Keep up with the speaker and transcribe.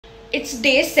It's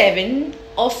day 7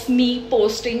 of me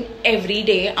posting every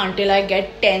day until I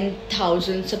get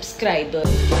 10,000 subscribers.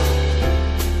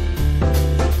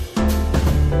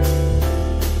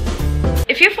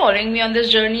 If you're following me on this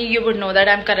journey, you would know that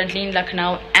I'm currently in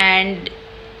Lucknow, and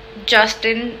just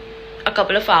in a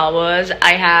couple of hours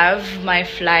I have my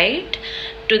flight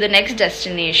to the next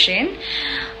destination.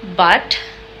 But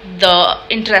the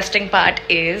interesting part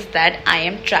is that I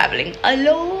am traveling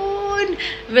alone,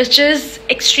 which is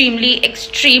extremely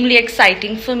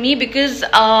exciting for me, because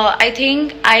I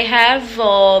think I have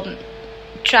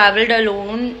traveled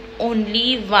alone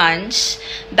only once.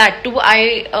 That too,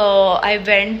 I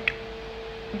went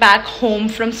back home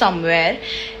from somewhere,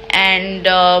 and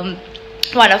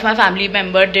one of my family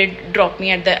member did drop me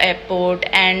at the airport,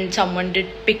 and someone did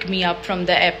pick me up from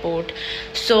the airport.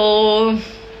 So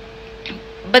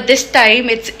but this time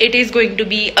it is going to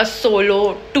be a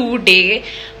solo 2-day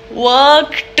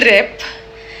work trip.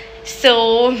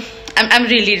 So I'm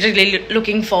really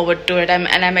looking forward to it.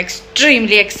 I'm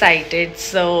extremely excited.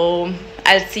 So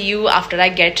I'll see you after I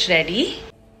get ready.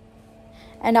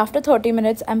 And after 30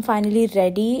 minutes, I'm finally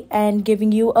ready and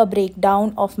giving you a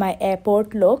breakdown of my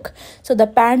airport look. So the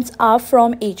pants are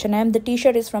from H&M, the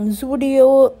t-shirt is from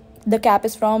Zudio, the cap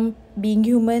is from Being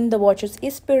Human, the watch is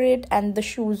Spirit, and the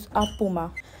shoes are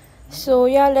Puma. So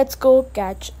yeah, let's go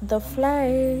catch the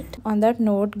flight. On that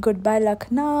note, goodbye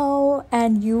Lucknow,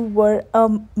 and you were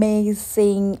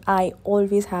amazing. I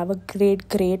always have a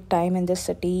great time in this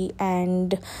city,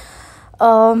 and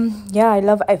yeah, I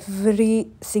love every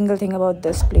single thing about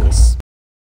this place.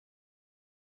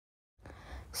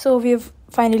 So we've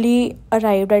finally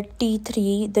arrived at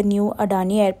T3, the new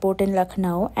Adani airport in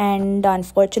Lucknow, and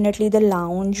unfortunately the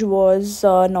lounge was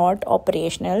not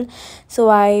operational. So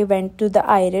I went to the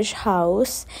Irish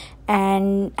house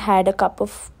and had a cup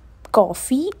of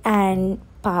coffee and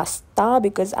pasta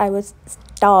because I was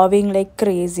starving like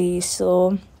crazy.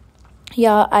 So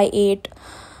yeah, I ate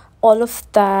all of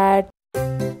that.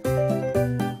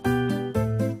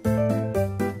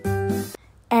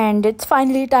 And it's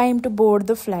finally time to board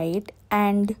the flight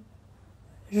and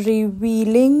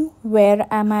revealing where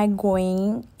am I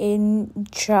going in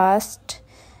just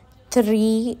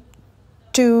 3,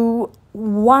 2,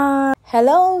 1.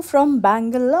 Hello from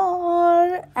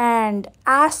Bangalore. And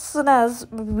as soon as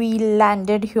we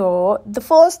landed here, the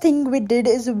first thing we did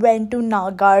is went to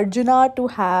Nagarjuna to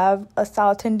have a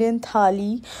South Indian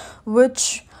thali,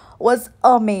 which was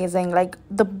amazing. Like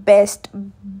the best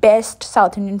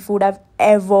South Indian food I've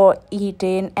ever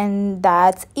eaten, and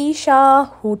that's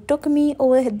Isha who took me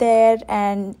over there,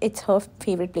 and it's her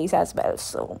favorite place as well.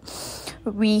 So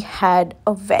we had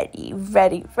a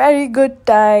very good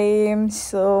time.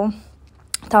 So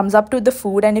thumbs up to the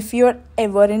food, and if you're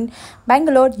ever in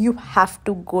Bangalore, you have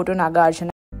to go to Nagarjuna.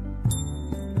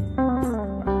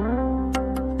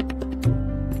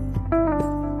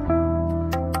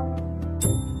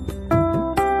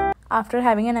 After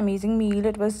having an amazing meal,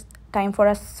 it was time for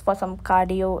us for some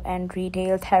cardio and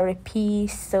retail therapy.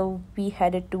 So we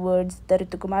headed towards the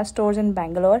Ritukumar stores in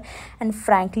Bangalore, and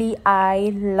frankly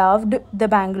I loved the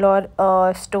Bangalore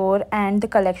store, and the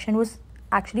collection was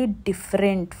actually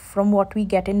different from what we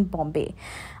get in Bombay.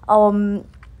 In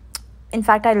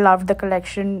fact, I loved the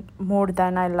collection more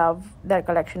than I love their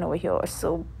collection over here.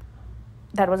 So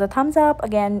that was a thumbs up.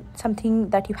 Again, something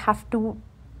that you have to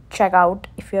check out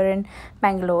if you're in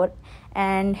Bangalore.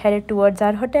 And headed towards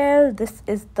our hotel. This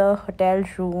is the hotel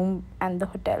room, and the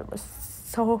hotel was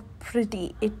so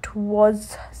pretty. It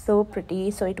was so pretty.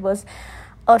 So it was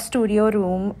a studio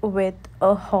room with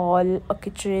a hall, a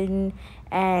kitchen,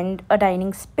 and a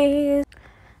dining space.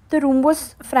 The room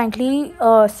was frankly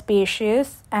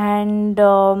spacious, and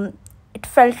it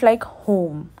felt like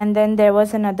home. And then there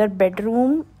was another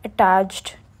bedroom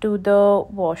attached to the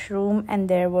washroom, and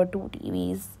there were 2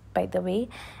 TVs, by the way,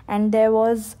 and there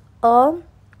was a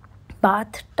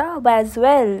bathtub as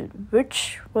well,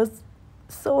 which was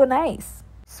so nice.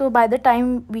 So by the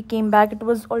time we came back, it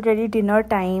was already dinner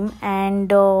time,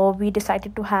 and we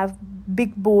decided to have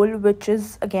Big Bowl, which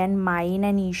is again mine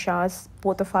and Isha's,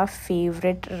 both of our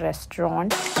favorite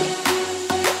restaurant.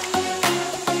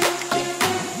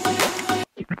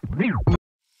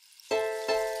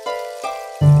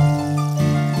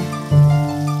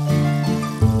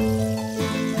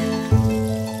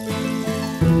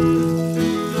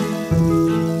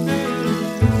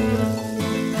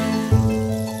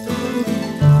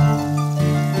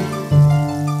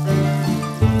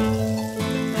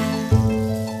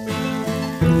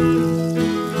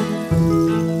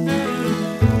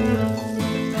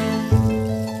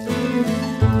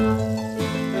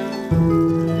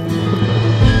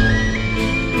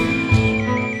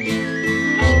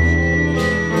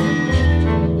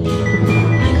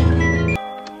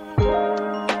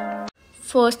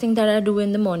 first thing that I do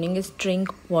in the morning is drink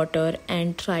water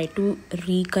and try to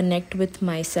reconnect with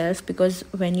myself, because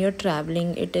when you're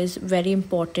traveling, it is very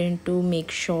important to make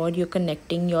sure you're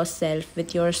connecting yourself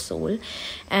with your soul.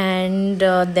 And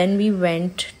then we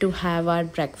went to have our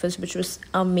breakfast, which was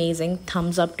amazing.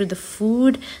 Thumbs up to the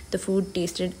food. The food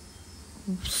tasted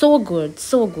so good,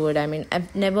 so good. I mean,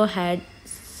 I've never had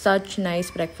such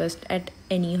nice breakfast at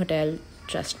any hotel,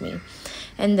 trust me.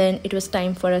 And then it was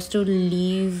time for us to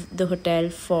leave the hotel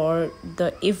for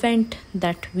the event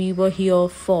that we were here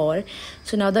for.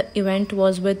 So now the event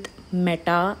was with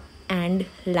Meta and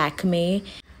Lakme.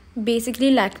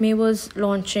 Basically, Lakme was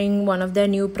launching one of their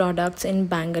new products in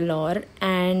Bangalore,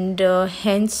 and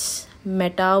hence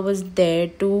Meta was there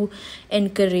to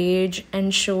encourage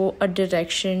and show a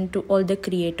direction to all the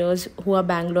creators who are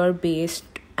Bangalore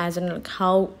based, as in like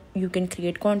how you can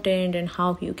create content and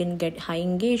how you can get high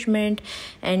engagement.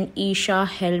 And Isha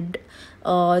helped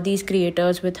these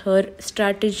creators with her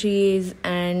strategies,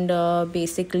 and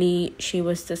basically she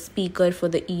was the speaker for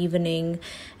the evening,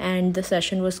 and the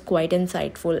session was quite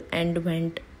insightful and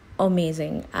went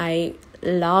amazing. I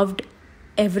loved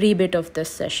every bit of this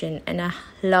session, and I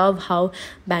love how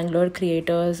Bangalore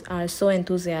creators are so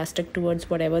enthusiastic towards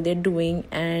whatever they're doing.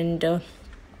 And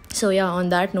so yeah, on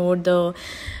that note, the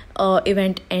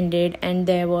event ended, and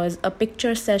there was a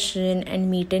picture session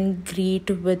and meet and greet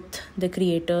with the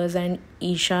creators and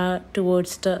Isha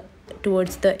towards the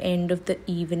end of the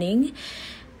evening,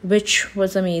 which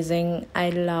was amazing. I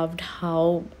loved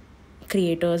how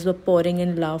creators were pouring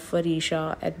in love for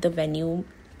Isha at the venue.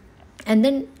 And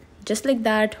then just like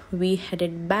that, we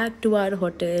headed back to our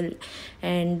hotel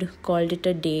and called it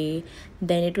a day.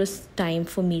 Then it was time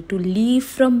for me to leave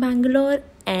from Bangalore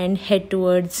and head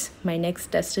towards my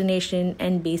next destination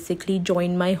and basically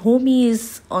join my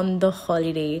homies on the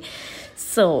holiday.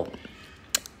 So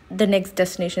the next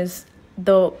destination is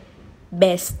the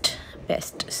best.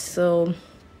 So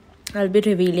I'll be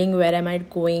revealing where am I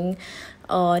going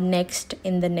next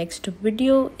in the next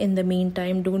video. In the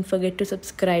meantime, don't forget to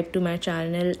subscribe to my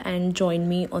channel and join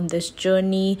me on this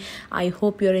journey. I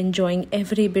hope you're enjoying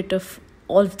every bit of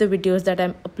all of the videos that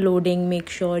I'm uploading. Make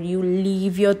sure you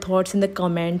leave your thoughts in the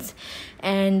comments,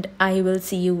 and I will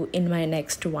see you in my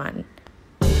next one.